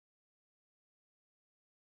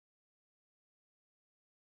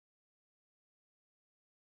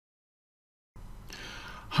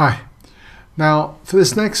Hi. Now for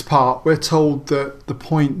this next part we're told that the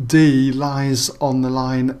point D lies on the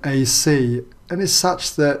line AC and is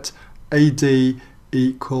such that AD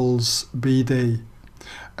equals BD,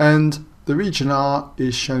 and the region R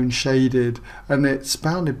is shown shaded and it's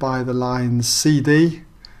bounded by the lines CD,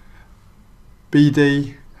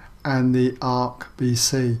 BD and the arc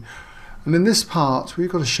BC. And in this part we've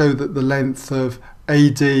got to show that the length of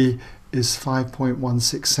AD is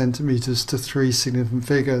 5.16 centimeters to 3 significant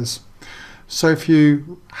figures. So if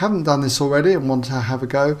you haven't done this already and want to have a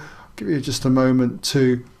go, I'll give you just a moment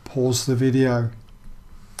to pause the video.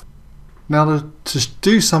 Now to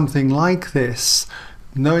do something like this,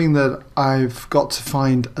 knowing that I've got to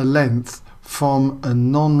find a length from a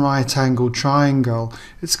non-right angled triangle,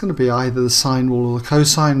 it's going to be either the sine rule or the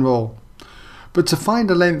cosine rule. But to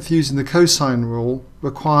find a length using the cosine rule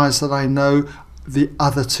requires that I know the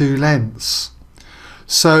other two lengths.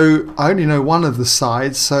 So I only know one of the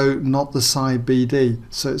sides, so not the side BD,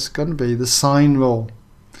 so it's going to be the sine rule.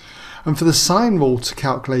 And for the sine rule to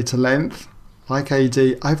calculate a length, like AD,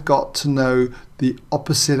 I've got to know the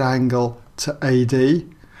opposite angle to AD,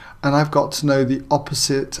 and I've got to know the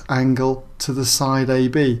opposite angle to the side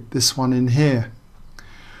AB, this one in here.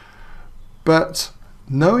 But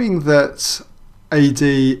knowing that AD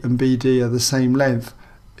and BD are the same length,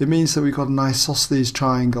 it means that we've got an isosceles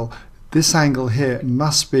triangle. This angle here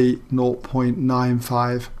must be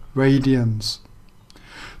 0.95 radians.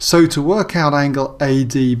 So to work out angle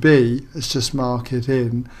ADB, let's just mark it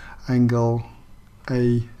in, angle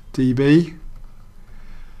ADB,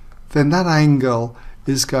 then that angle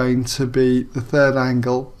is going to be the third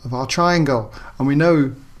angle of our triangle. And we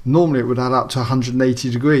know normally it would add up to 180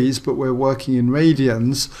 degrees, but we're working in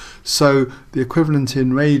radians, so the equivalent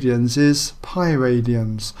in radians is pi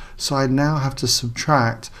radians. So I now have to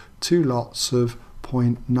subtract two lots of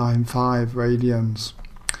 0.95 radians.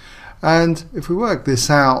 And if we work this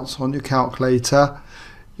out on your calculator,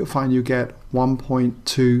 you'll find you get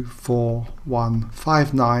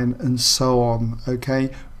 1.24159 and so on, okay,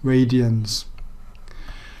 radians.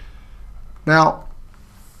 Now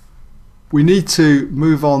we need to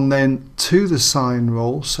move on then to the sine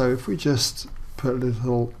rule. So if we just put a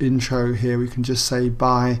little intro here, we can just say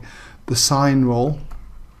by the sine rule,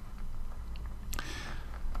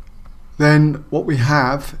 then what we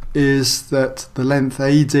have is that the length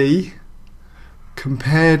AD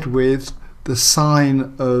compared with the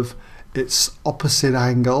sine of its opposite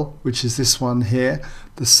angle, which is this one here,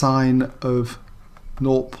 the sine of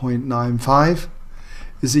 0.95,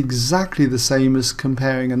 is exactly the same as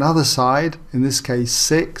comparing another side, in this case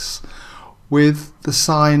 6, with the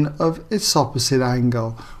sine of its opposite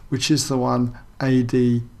angle, which is the one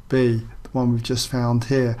ADB, the one we've just found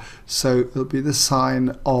here. So it'll be the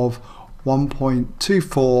sine of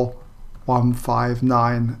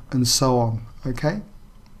 1.24159 and so on, okay?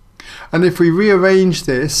 And if we rearrange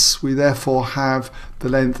this, we therefore have the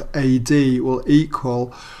length AD will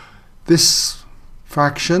equal this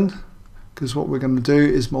fraction, because what we're going to do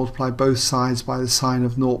is multiply both sides by the sine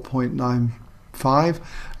of 0.95,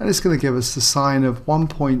 and it's going to give us the sine of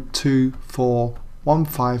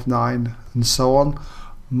 1.24159 and so on,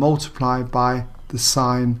 multiplied by the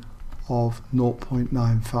sine of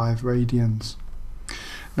 0.95 radians.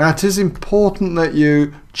 Now it is important that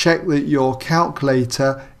you check that your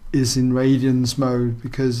calculator is in radians mode,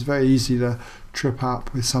 because it's very easy to trip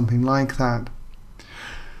up with something like that.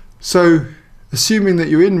 So assuming that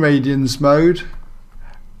you're in radians mode,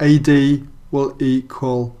 AD will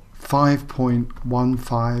equal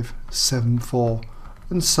 5.1574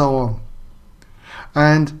 and so on.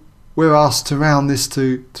 And we're asked to round this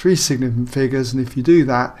to 3 significant figures, and if you do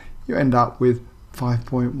that, you end up with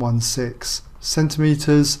 5.16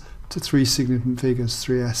 centimeters to 3 significant figures,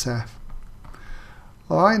 3SF.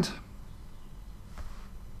 Alright?